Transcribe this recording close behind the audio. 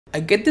I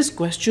get this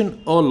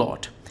question a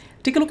lot.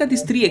 Take a look at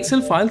these three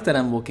Excel files that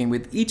I'm working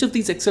with. Each of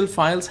these Excel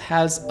files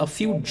has a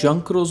few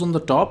junk rows on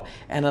the top,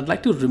 and I'd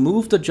like to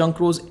remove the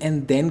junk rows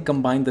and then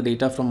combine the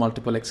data from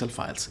multiple Excel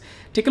files.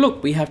 Take a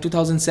look, we have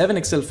 2007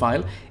 Excel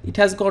file. It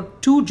has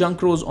got two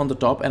junk rows on the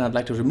top, and I'd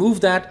like to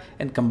remove that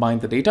and combine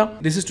the data.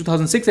 This is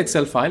 2006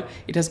 Excel file.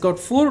 It has got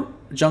four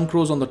junk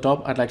rows on the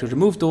top. I'd like to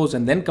remove those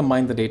and then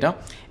combine the data.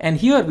 And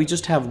here we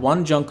just have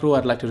one junk row.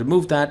 I'd like to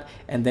remove that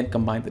and then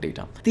combine the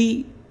data.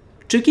 The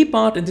tricky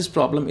part in this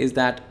problem is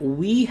that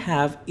we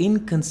have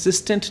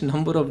inconsistent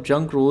number of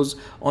junk rows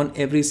on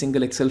every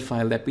single Excel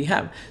file that we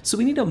have. So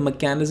we need a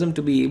mechanism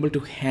to be able to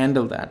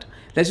handle that.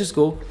 Let's just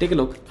go take a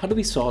look. How do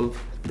we solve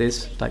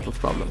this type of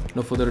problem?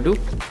 No further ado,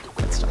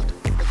 let's start.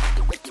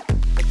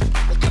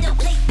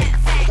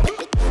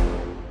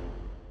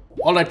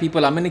 All right,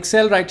 people, I'm in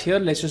Excel right here.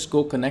 Let's just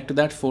go connect to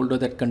that folder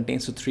that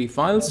contains the three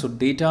files. So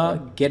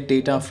data, get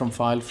data from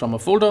file from a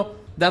folder.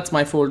 That's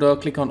my folder.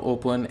 Click on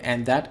open,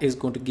 and that is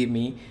going to give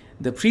me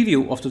the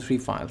preview of the three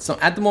files. So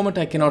at the moment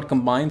I cannot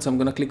combine, so I'm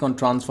going to click on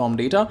transform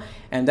data,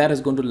 and that is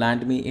going to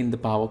land me in the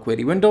Power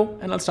Query window,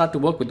 and I'll start to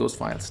work with those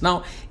files.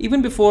 Now,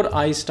 even before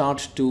I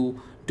start to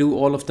do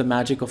all of the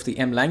magic of the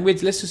M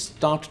language, let's just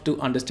start to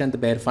understand the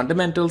bare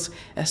fundamentals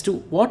as to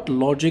what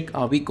logic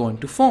are we going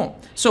to form.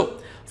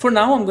 So for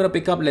now, I'm going to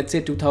pick up, let's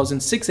say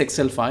 2006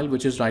 Excel file,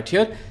 which is right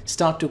here,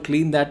 start to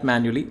clean that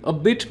manually, a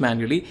bit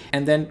manually,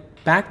 and then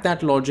pack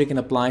that logic and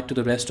apply it to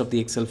the rest of the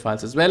Excel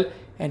files as well.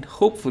 And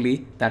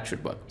hopefully that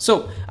should work.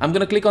 So I'm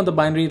going to click on the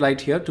binary right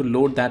here to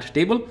load that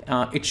table.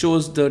 It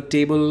shows the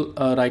table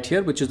right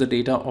here, which is the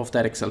data of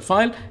that Excel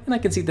file. And I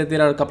can see that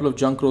there are a couple of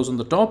junk rows on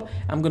the top.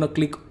 I'm going to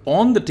click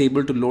on the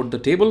table to load the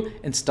table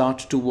and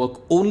start to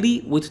work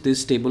only with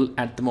this table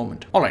at the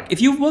moment. All right,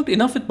 if you've worked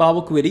enough with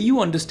Power Query,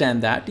 you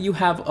understand that you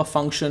have a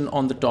function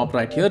on the top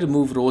right here,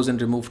 remove rows and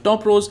remove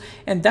top rows.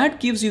 And that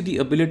gives you the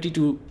ability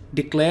to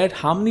declare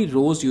how many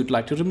rows you'd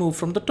like to remove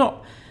from the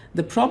top.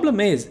 The problem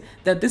is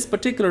that this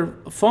particular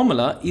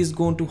formula is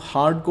going to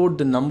hard code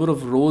the number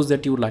of rows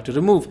that you would like to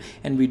remove,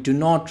 and we do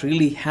not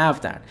really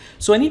have that.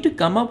 So I need to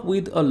come up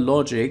with a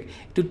logic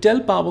to tell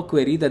Power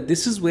Query that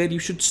this is where you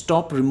should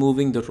stop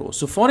removing the rows.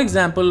 So for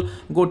example,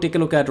 go take a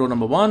look at row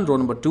number 1, row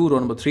number 2, row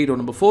number 3, row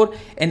number 4,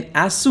 and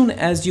as soon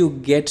as you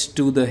get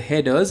to the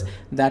headers,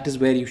 that is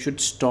where you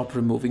should stop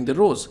removing the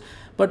rows.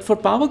 But for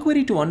Power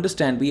Query to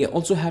understand, we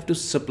also have to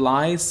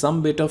supply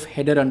some bit of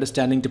header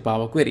understanding to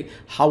Power Query.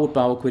 How would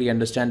Power Query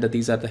understand that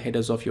these are the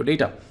headers of your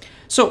data?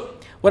 So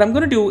what I'm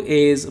going to do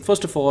is,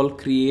 first of all,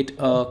 create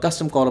a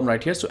custom column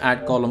right here. So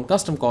add column,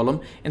 custom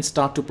column, and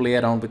start to play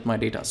around with my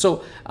data.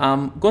 So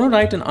I'm going to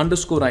write an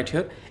underscore right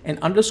here. An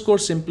underscore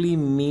simply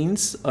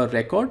means a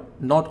record,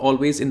 not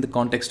always in the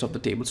context of the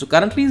table. So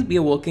currently we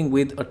are working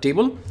with a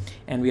table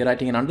and we are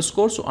writing an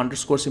underscore. So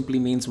underscore simply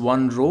means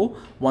one row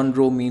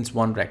means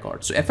one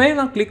record. So if I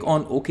now click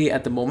on OK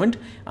at the moment,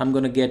 I'm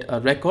going to get a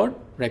record.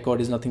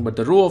 Record is nothing but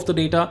the row of the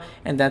data,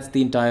 and that's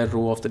the entire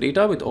row of the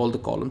data with all the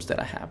columns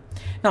that I have.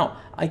 Now,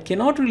 I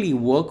cannot really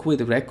work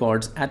with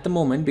records at the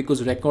moment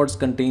because records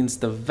contains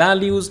the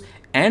values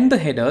and the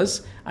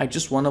headers. I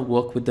just want to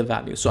work with the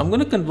values. So I'm going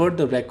to convert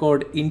the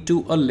record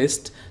into a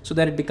list so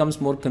that it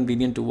becomes more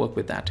convenient to work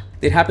with that.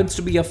 There happens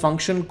to be a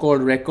function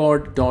called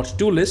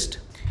record.toList.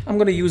 I'm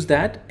going to use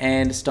that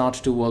and start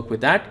to work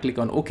with that. Click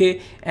on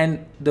OK,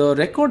 and the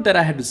record that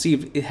I had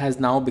received, it has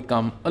now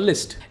become a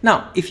list.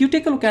 Now, if you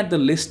take a look at the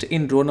list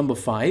in row number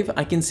 5,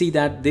 I can see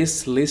that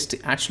this list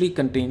actually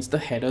contains the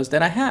headers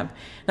that I have.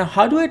 Now,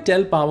 how do I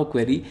tell Power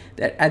Query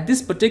that at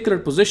this particular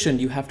position,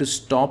 you have to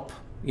stop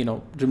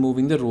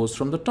removing the rows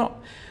from the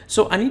top?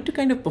 So I need to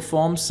kind of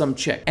perform some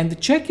check, and the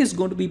check is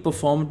going to be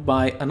performed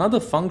by another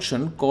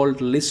function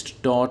called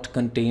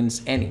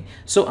list.contains_any.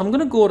 So I'm going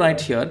to go right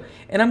here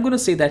and I'm going to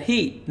say that,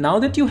 hey, now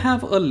that you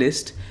have a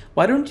list,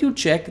 why don't you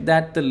check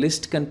that the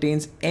list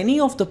contains any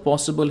of the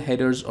possible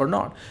headers or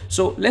not?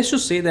 So let's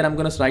just say that I'm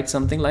going to write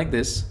something like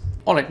this.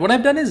 All right, what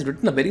I've done is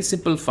written a very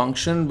simple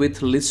function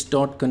with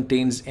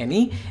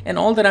list.contains_any, and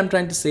all that I'm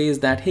trying to say is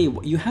that, hey,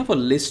 you have a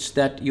list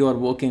that you are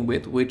working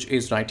with, which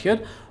is right here.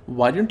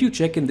 Why don't you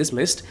check in this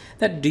list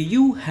that do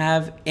you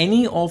have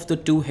any of the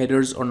two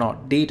headers or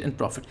not, date and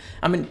profit?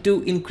 I mean,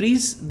 to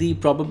increase the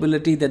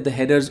probability that the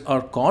headers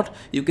are caught,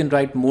 you can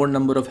write more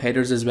number of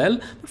headers as well.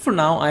 But for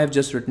now, I have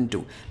just written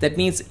 2. That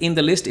means in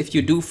the list, if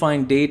you do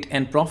find date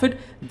and profit,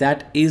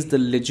 that is the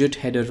legit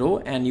header row,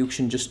 and you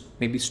can just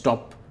maybe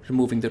stop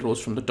removing the rows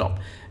from the top.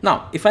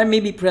 Now, if I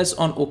maybe press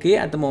on OK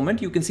at the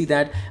moment, you can see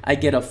that I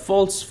get a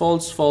false,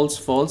 false, false,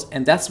 false,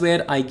 and that's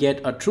where I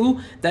get a true.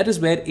 That is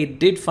where it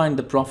did find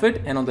the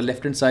profit, and on the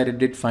left hand side, it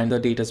did find the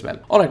date as well.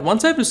 All right,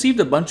 once I've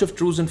received a bunch of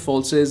trues and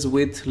falses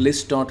with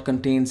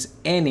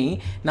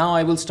list.contains_any, now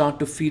I will start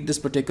to feed this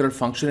particular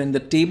function in the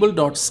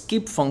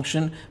table.skip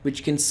function,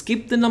 which can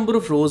skip the number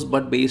of rows,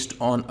 but based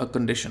on a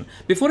condition.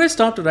 Before I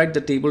start to write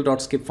the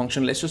table.skip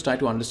function, let's just try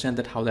to understand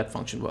that how that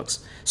function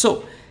works.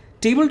 So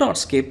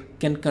table.skip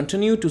can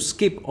continue to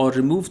skip or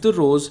remove the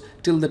rows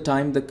till the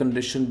time the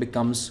condition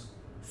becomes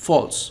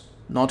false,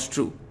 not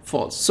true.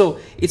 false. So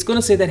it's going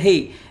to say that,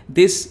 hey,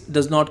 this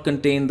does not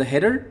contain the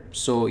header.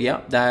 So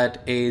yeah,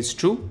 that is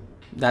true.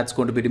 That's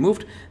going to be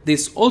removed.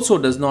 This also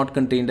does not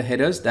contain the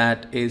headers.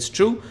 That is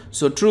true.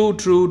 So true,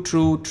 true,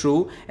 true,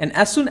 true. And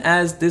as soon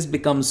as this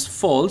becomes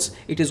false,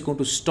 it is going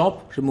to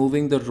stop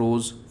removing the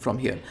rows from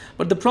here.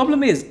 But the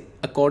problem is,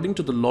 according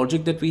to the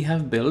logic that we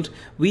have built,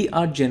 we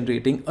are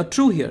generating a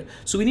true here.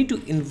 So we need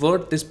to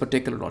invert this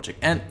particular logic,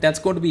 and that's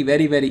going to be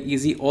very, very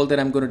easy. All that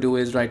I'm going to do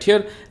is right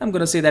here, I'm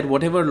going to say that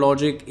whatever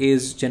logic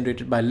is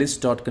generated by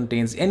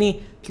list.contains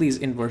any, please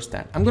invert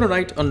that. I'm going to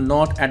write a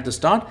not at the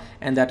start,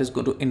 and that is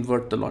going to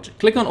invert the logic.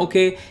 Click on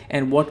OK,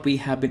 and what we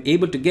have been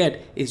able to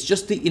get is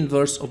just the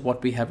inverse of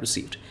what we have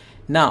received.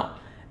 Now,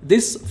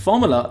 this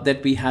formula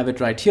that we have it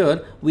right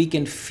here, we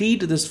can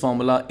feed this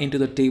formula into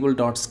the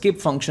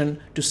table.skip function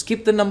to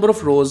skip the number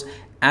of rows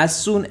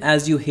as soon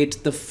as you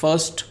hit the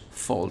first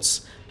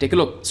false. Take a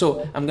look.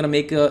 So I'm going to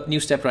make a new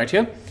step right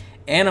here,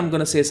 and I'm going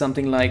to say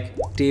something like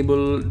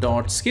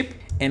table.skip.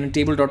 And in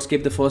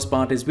table.skip, the first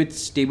part is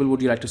which table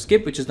would you like to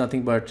skip, which is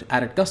nothing but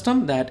added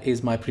custom. That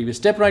is my previous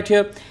step right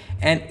here.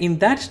 And in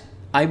that,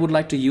 I would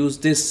like to use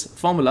this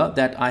formula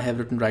that I have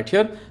written right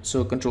here.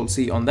 So Control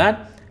C on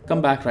that.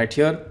 Come back right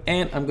here,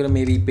 and I'm going to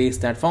maybe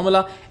paste that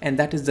formula, and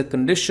that is the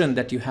condition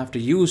that you have to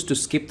use to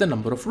skip the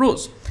number of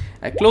rows.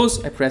 I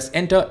close, I press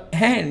enter,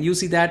 and you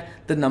see that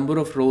the number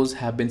of rows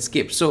have been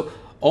skipped. So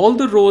all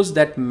the rows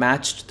that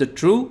matched the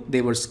true,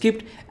 they were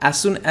skipped. As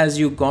soon as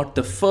you got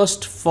the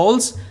first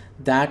false,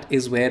 that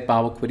is where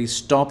Power Query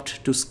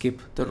stopped to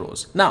skip the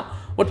rows. Now,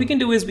 what we can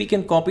do is we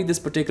can copy this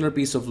particular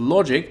piece of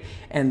logic,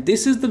 and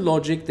this is the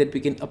logic that we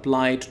can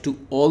apply to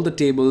all the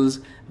tables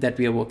that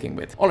we are working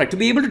with. All right, to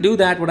be able to do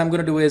that, what I'm going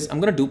to do is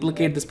I'm going to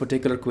duplicate this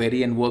particular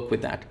query and work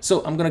with that.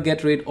 So I'm going to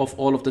get rid of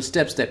all of the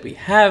steps that we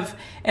have,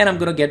 and I'm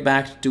going to get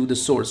back to the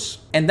source.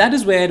 And that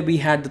is where we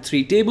had the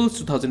 3 tables,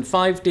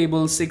 2005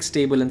 table, 6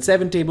 table, and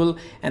 7 table,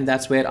 and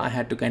that's where I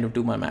had to kind of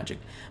do my magic.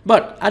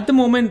 But at the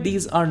moment,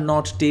 these are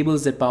not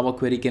tables that Power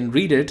Query can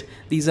read it.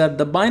 These are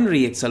the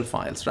binary Excel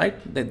files, right?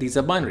 These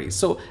are binaries.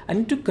 So I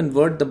need to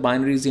convert the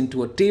binaries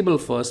into a table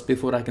first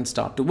before I can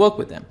start to work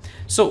with them.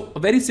 So a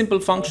very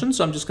simple function.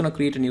 So I'm just going to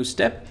create a new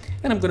step,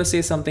 and I'm going to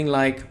say something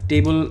like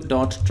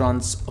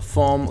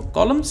table.transform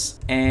columns,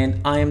 and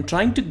I am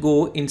trying to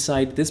go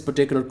inside this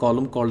particular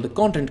column called the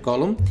content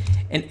column,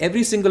 and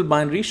every single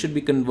binary should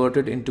be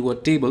converted into a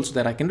table so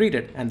that I can read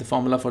it. And the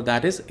formula for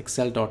that is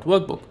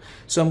excel.workbook.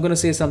 So I'm going to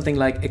say something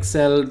like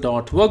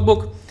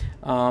excel.workbook,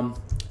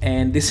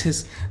 and this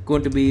is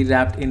going to be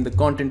wrapped in the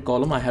content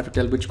column. I have to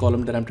tell which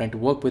column that I'm trying to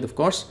work with, of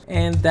course,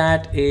 and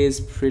that is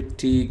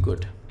pretty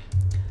good.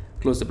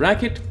 Close the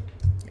bracket.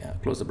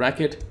 Close the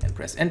bracket and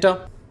press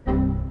enter.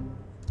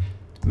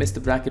 Miss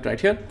the bracket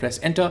right here, press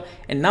enter,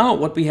 and now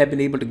what we have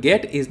been able to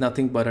get is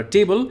nothing but a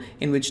table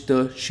in which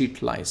the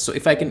sheet lies. So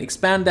if I can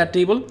expand that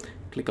table,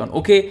 click on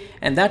OK,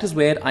 and that is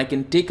where I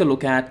can take a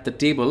look at the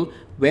table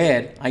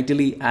where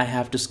ideally I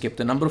have to skip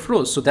the number of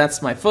rows. So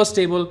that's my first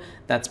table,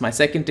 that's my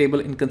second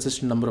table,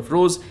 inconsistent number of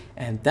rows,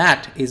 and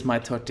that is my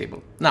third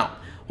table. Now,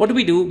 what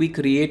do? We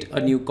create a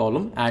new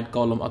column, add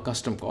column, a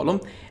custom column,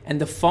 and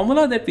the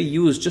formula that we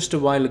used just a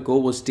while ago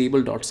was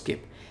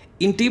table.skip.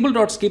 In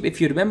table.skip, if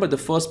you remember, the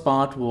first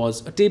part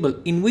was a table.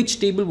 In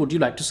which table would you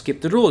like to skip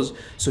the rows?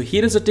 So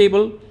here is a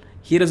table,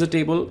 here is a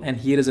table, and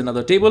here is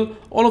another table.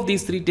 All of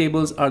these 3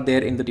 tables are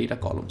there in the data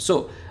column.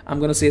 So I'm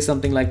going to say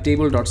something like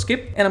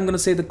table.skip, and I'm going to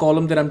say the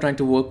column that I'm trying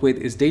to work with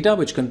is data,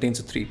 which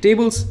contains 3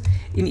 tables.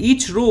 In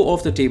each row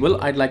of the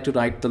table, I'd like to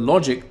write the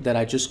logic that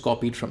I just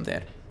copied from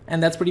there. And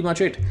that's pretty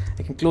much it.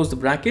 I can close the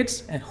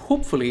brackets, and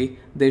hopefully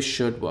this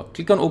should work.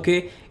 Click on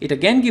OK. It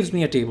again gives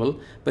me a table,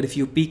 but if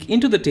you peek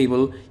into the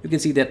table, you can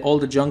see that all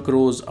the junk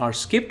rows are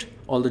skipped,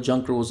 all the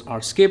junk rows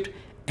are skipped,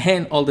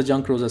 and all the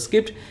junk rows are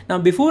skipped. Now,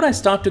 before I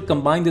start to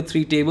combine the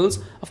 3 tables,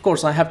 of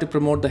course, I have to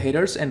promote the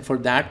headers, and for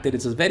that, there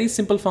is a very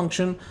simple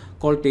function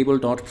called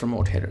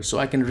table.promote headers. So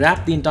I can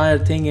wrap the entire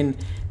thing in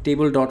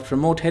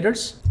table.promote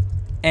headers,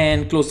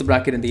 and close the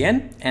bracket in the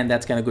end, and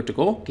that's kind of good to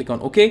go. Click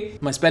on OK.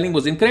 My spelling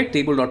was incorrect,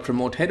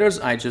 table.promote headers.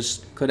 I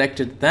just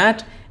corrected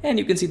that, and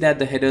you can see that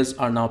the headers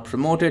are now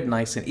promoted,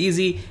 nice and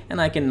easy,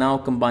 and I can now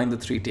combine the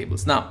 3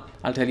 tables. Now,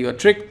 I'll tell you a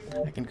trick.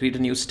 I can create a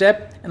new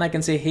step, and I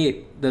can say,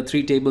 hey, the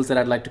 3 tables that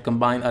I'd like to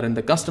combine are in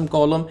the custom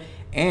column,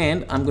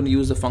 and I'm going to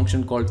use a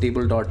function called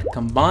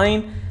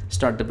table.combine,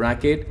 start the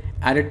bracket,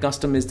 added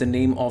custom is the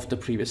name of the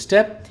previous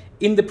step.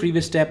 In the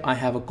previous step, I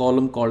have a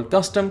column called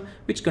custom,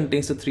 which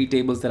contains the 3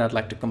 tables that I'd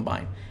like to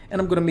combine. And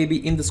I'm going to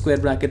maybe in the square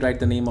bracket write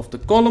the name of the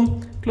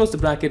column, close the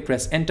bracket,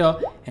 press enter,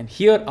 and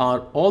here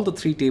are all the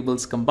 3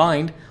 tables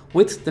combined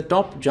with the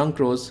top junk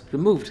rows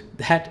removed.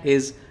 That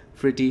is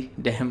pretty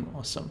damn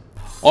awesome.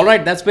 All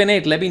right, that's been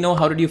it. Let me know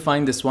how did you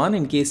find this one.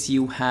 In case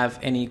you have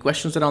any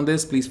questions around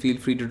this, please feel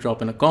free to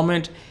drop in a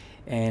comment.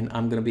 and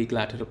I'm going to be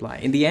glad to reply.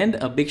 In the end,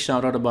 a big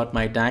shout out about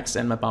my DAX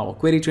and my Power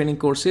Query training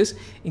courses.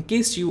 In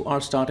case you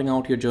are starting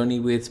out your journey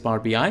with Power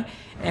BI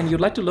and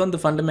you'd like to learn the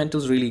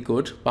fundamentals really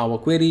good, Power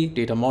Query,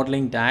 data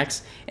modeling,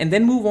 DAX, and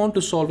then move on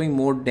to solving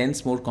more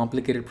dense, more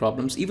complicated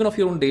problems, even of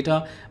your own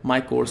data,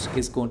 my course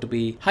is going to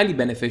be highly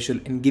beneficial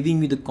in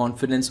giving you the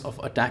confidence of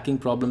attacking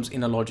problems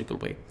in a logical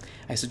way.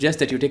 I suggest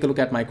that you take a look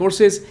at my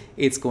courses.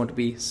 It's going to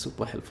be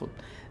super helpful.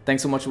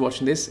 Thanks so much for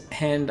watching this,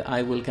 and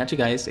I will catch you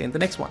guys in the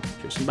next one.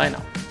 Cheers and bye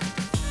now.